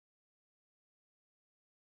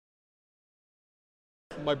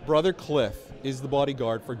My brother Cliff is the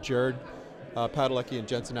bodyguard for Jared Padalecki and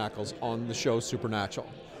Jensen Ackles on the show Supernatural.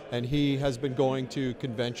 And he has been going to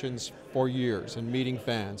conventions for years and meeting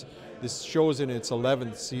fans. This show is in its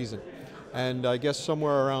 11th season. And I guess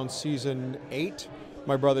somewhere around season 8,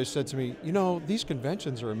 my brother said to me, you know, these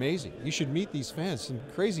conventions are amazing. You should meet these fans. Some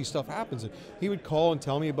crazy stuff happens. And he would call and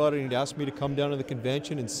tell me about it, and he'd ask me to come down to the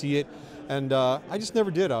convention and see it. And I just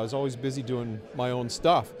never did. I was always busy doing my own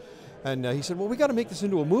stuff. And he said, well, we got to make this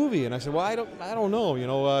into a movie. And I said, well, I don't know, you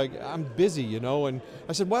know, I'm busy, you know. And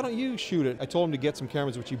I said, why don't you shoot it? I told him to get some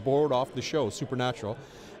cameras, which he borrowed off the show, Supernatural.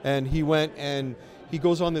 And he went and he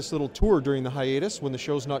goes on this little tour during the hiatus when the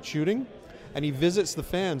show's not shooting. And he visits the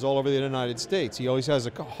fans all over the United States. He always has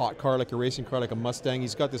a hot car, like a racing car, like a Mustang.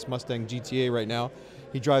 He's got this Mustang GTA right now.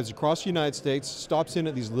 He drives across the United States, stops in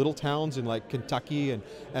at these little towns in like Kentucky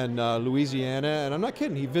and Louisiana. And I'm not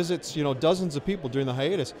kidding. He visits, you know, dozens of people during the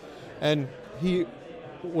hiatus. And he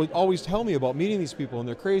would always tell me about meeting these people and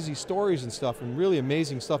their crazy stories and stuff and really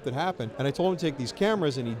amazing stuff that happened. And I told him to take these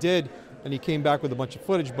cameras, and he did. And he came back with a bunch of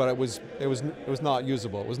footage, but it was not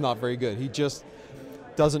usable. It was not very good. He just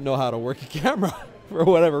doesn't know how to work a camera for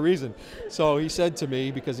whatever reason. So he said to me,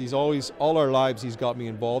 because he's always, all our lives, he's got me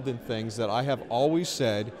involved in things that I have always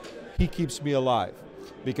said, he keeps me alive.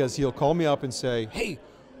 Because he'll call me up and say, hey,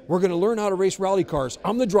 we're going to learn how to race rally cars.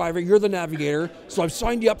 I'm the driver, you're the navigator, so I've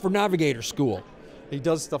signed you up for navigator school. He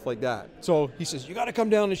does stuff like that. So he says, you got to come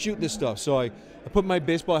down and shoot this stuff. So I put my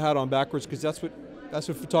baseball hat on backwards, because that's what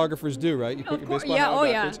photographers do, right? You put your baseball hat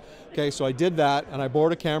on backwards. Yeah. Okay, so I did that, and I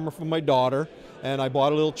borrowed a camera from my daughter, and I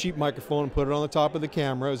bought a little cheap microphone and put it on the top of the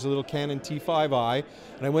camera. It was a little Canon T5i,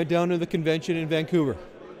 and I went down to the convention in Vancouver.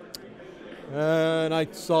 And I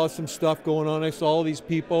saw some stuff going on. I saw all these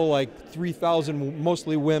people, like 3,000,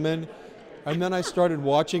 mostly women. And then I started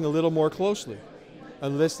watching a little more closely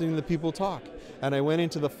and listening to the people talk. And I went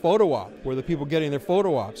into the photo op, where the people getting their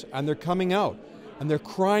photo ops, and they're coming out, and they're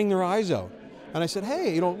crying their eyes out. And I said,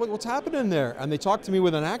 hey, you know, what's happening there? And they talked to me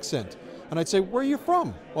with an accent. And I'd say, where are you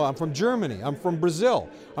from? Well, I'm from Germany. I'm from Brazil.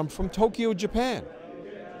 I'm from Tokyo, Japan.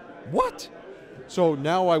 What? So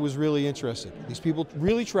now I was really interested. These people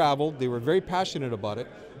really traveled. They were very passionate about it.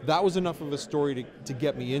 That was enough of a story to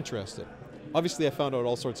get me interested. Obviously, I found out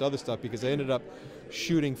all sorts of other stuff, because I ended up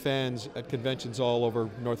shooting fans at conventions all over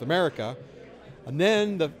North America. And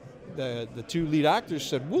then the two lead actors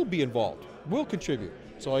said, we'll be involved. We'll contribute.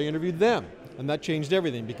 So I interviewed them. And that changed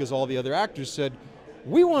everything, because all the other actors said,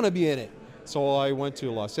 we want to be in it. So I went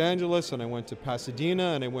to Los Angeles, and I went to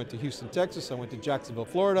Pasadena, and I went to Houston, Texas, I went to Jacksonville,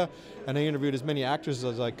 Florida, and I interviewed as many actors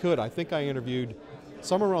as I could. I think I interviewed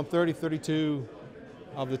somewhere around 30, 32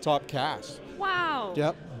 of the top cast. Wow.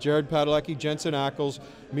 Yep. Jared Padalecki, Jensen Ackles,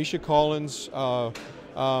 Misha Collins,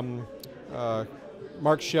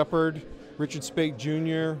 Mark Shepard, Richard Speight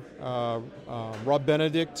Jr., Rob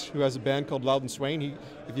Benedict, who has a band called Loud and Swain.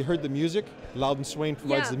 If you heard the music, Loud and Swain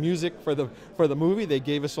provides the music for the movie. They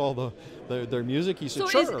gave us all their music. He said,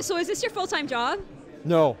 sure. So is this your full-time job?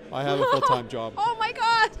 No, I have a full-time job. Oh my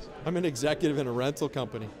God! I'm an executive in a rental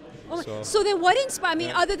company. So then what inspired, I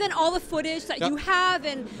mean, other than all the footage that you have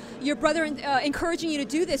and your brother encouraging you to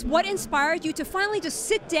do this, what inspired you to finally just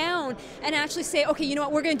sit down and actually say, okay, you know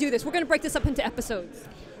what, we're going to do this. We're going to break this up into episodes.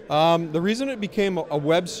 The reason it became a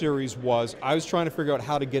web series was I was trying to figure out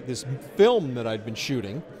how to get this film that I'd been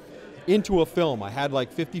shooting into a film. I had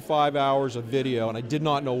like 55 hours of video, and I did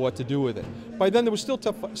not know what to do with it. By then, there was still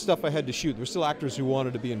tough stuff I had to shoot. There were still actors who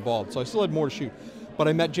wanted to be involved, so I still had more to shoot. But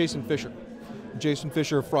I met Jason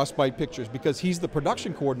Fisher of Frostbite Pictures, because he's the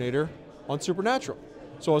production coordinator on Supernatural.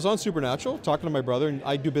 So I was on Supernatural talking to my brother, and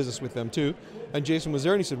I do business with them too. And Jason was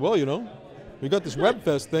there, and he said, well, you know, we got this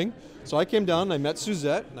WebFest thing. So I came down and I met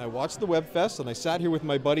Suzette, and I watched the WebFest, and I sat here with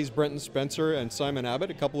my buddies Brenton Spencer and Simon Abbott,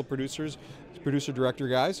 a couple of producer-director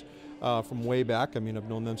guys from way back. I mean, I've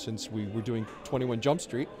known them since we were doing 21 Jump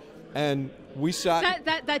Street. And we sat...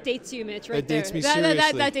 That dates you, Mitch, right there. It dates me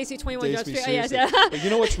seriously. That dates you, 21 Jump Street. Yes. But you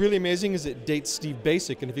know what's really amazing is it dates Steve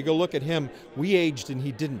Basic, and if you go look at him, we aged and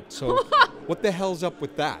he didn't. So what the hell's up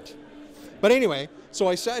with that? But anyway, so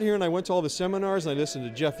I sat here and I went to all the seminars, and I listened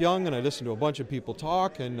to Jeff Young, and I listened to a bunch of people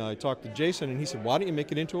talk, and I talked to Jason, and he said, why don't you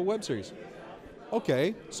make it into a web series?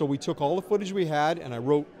 Okay, so we took all the footage we had, and I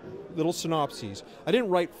wrote little synopses. I didn't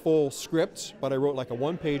write full scripts, but I wrote like a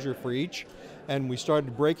one-pager for each, and we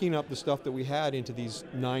started breaking up the stuff that we had into these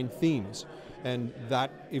 9 themes, and that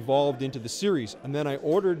evolved into the series. And then I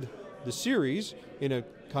ordered the series in a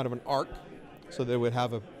kind of an arc, so that it would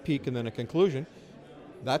have a peak and then a conclusion.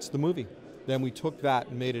 That's the movie. Then we took that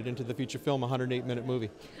and made it into the feature film, a 108-minute movie.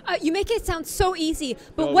 You make it sound so easy,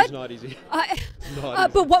 but No, what? it's not easy.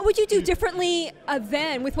 But what would you do differently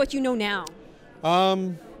then with what you know now?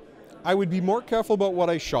 I would be more careful about what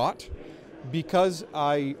I shot, because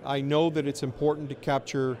I know that it's important to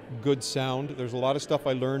capture good sound. There's a lot of stuff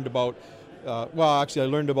I learned about, well, actually I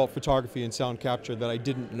learned about photography and sound capture that I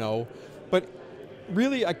didn't know. But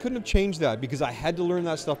really, I couldn't have changed that because I had to learn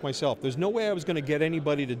that stuff myself. There's no way I was going to get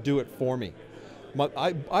anybody to do it for me.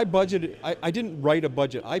 I budgeted, I didn't write a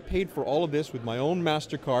budget. I paid for all of this with my own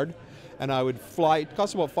MasterCard, and I would fly. It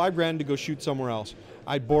cost about $5,000 to go shoot somewhere else.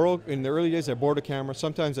 I'd borrow, in the early days, I borrowed a camera.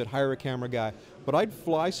 Sometimes I'd hire a camera guy. But I'd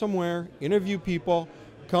fly somewhere, interview people,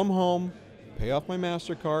 come home, pay off my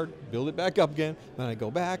MasterCard, build it back up again, then I'd go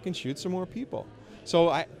back and shoot some more people. So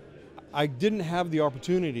I didn't have the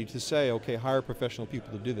opportunity to say, okay, hire professional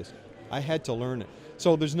people to do this. I had to learn it.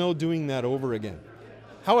 So there's no doing that over again.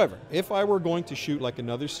 However, if I were going to shoot like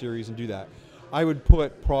another series and do that, I would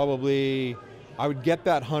put probably, I would get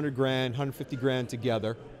that $100,000, $150,000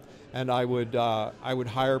 together, and I would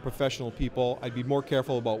hire professional people. I'd be more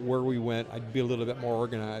careful about where we went. I'd be a little bit more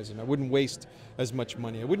organized, and I wouldn't waste as much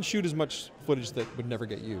money. I wouldn't shoot as much footage that would never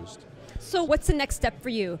get used. So what's the next step for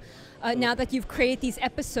you? Now that you've created these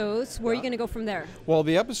episodes, where are you going to go from there? Well,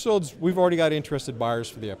 the episodes, we've already got interested buyers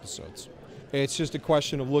for the episodes. It's just a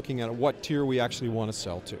question of looking at what tier we actually want to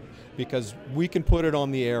sell to, because we can put it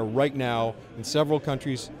on the air right now in several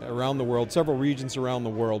countries around the world, several regions around the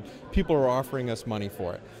world. People are offering us money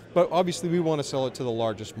for it. But obviously we want to sell it to the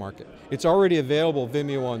largest market. It's already available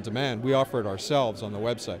Vimeo on demand. We offer it ourselves on the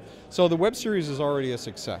website. So the web series is already a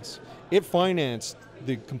success. It financed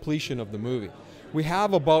the completion of the movie. We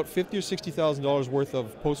have about $50,000 or $60,000 worth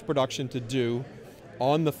of post-production to do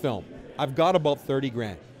on the film. I've got about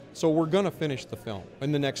 $30,000. So we're going to finish the film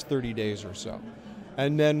in the next 30 days or so.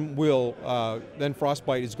 And then then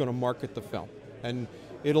Frostbite is going to market the film. And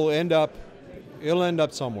it'll end up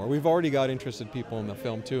somewhere. We've already got interested people in the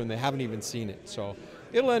film too, and they haven't even seen it. So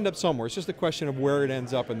it'll end up somewhere. It's just a question of where it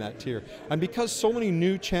ends up in that tier. And because so many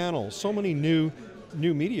new channels, so many new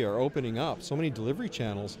media are opening up, so many delivery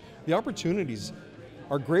channels, the opportunities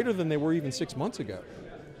are greater than they were even 6 months ago.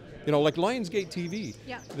 You know, like Lionsgate TV,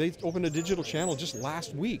 yeah. They opened a digital channel just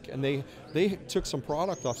last week, and they took some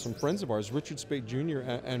product off some friends of ours, Richard Speight Jr.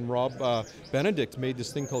 and Rob Benedict made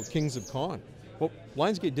this thing called Kings of Con. Well,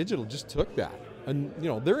 Lionsgate Digital just took that, and you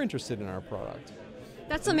know, they're interested in our product.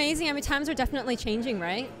 That's amazing. I mean, times are definitely changing,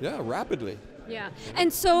 right? Yeah, rapidly. Yeah.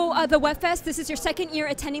 And so the WebFest, this is your second year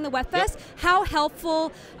attending the WebFest. Yep. How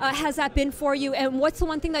helpful has that been for you, and what's the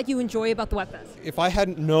one thing that you enjoy about the WebFest? If I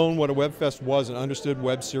hadn't known what a WebFest was and understood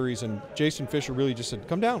web series, and Jason Fisher really just said,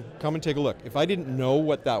 come down, come and take a look. If I didn't know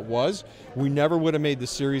what that was, we never would have made the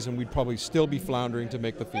series, and we'd probably still be floundering to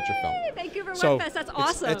make the feature film. Vancouver WebFest, that's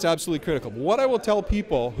awesome. It's absolutely critical. What I will tell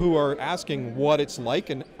people who are asking what it's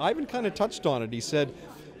like, and Ivan kind of touched on it, he said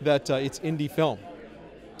that it's indie film.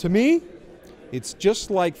 To me, it's just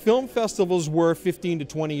like film festivals were 15 to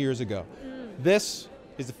 20 years ago. This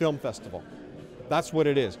is a film festival. That's what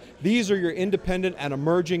it is. These are your independent and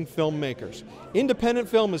emerging filmmakers. Independent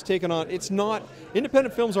film has taken on,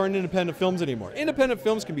 independent films aren't independent films anymore. Independent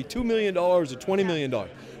films can be $2 million or $20 million.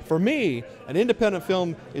 For me, an independent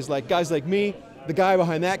film is like guys like me, the guy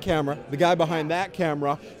behind that camera, the guy behind that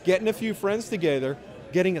camera, getting a few friends together,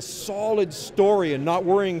 getting a solid story and not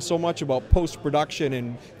worrying so much about post-production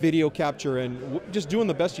and video capture and just doing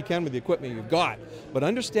the best you can with the equipment you've got. But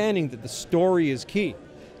understanding that the story is key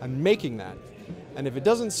and making that. And if it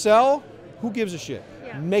doesn't sell, who gives a shit?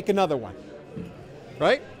 Yeah. Make another one.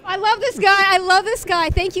 Right? I love this guy. I love this guy.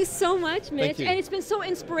 Thank you so much, Mitch. Thank you. And it's been so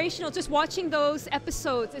inspirational just watching those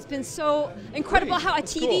episodes. It's been so incredible how a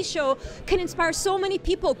TV show can inspire so many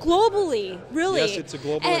people globally, really. Yes, it's a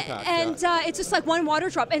global impact. And it's just like one water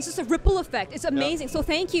drop, and it's just a ripple effect. It's amazing. So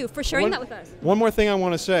thank you for sharing that with us. One more thing I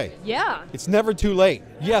want to say. Yeah. It's never too late.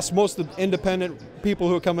 Yes, most of the independent people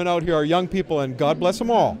who are coming out here are young people, and God bless them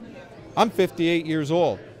all. I'm 58 years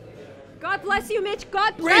old. God bless you, Mitch.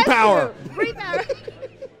 God bless you. Great power. Great power.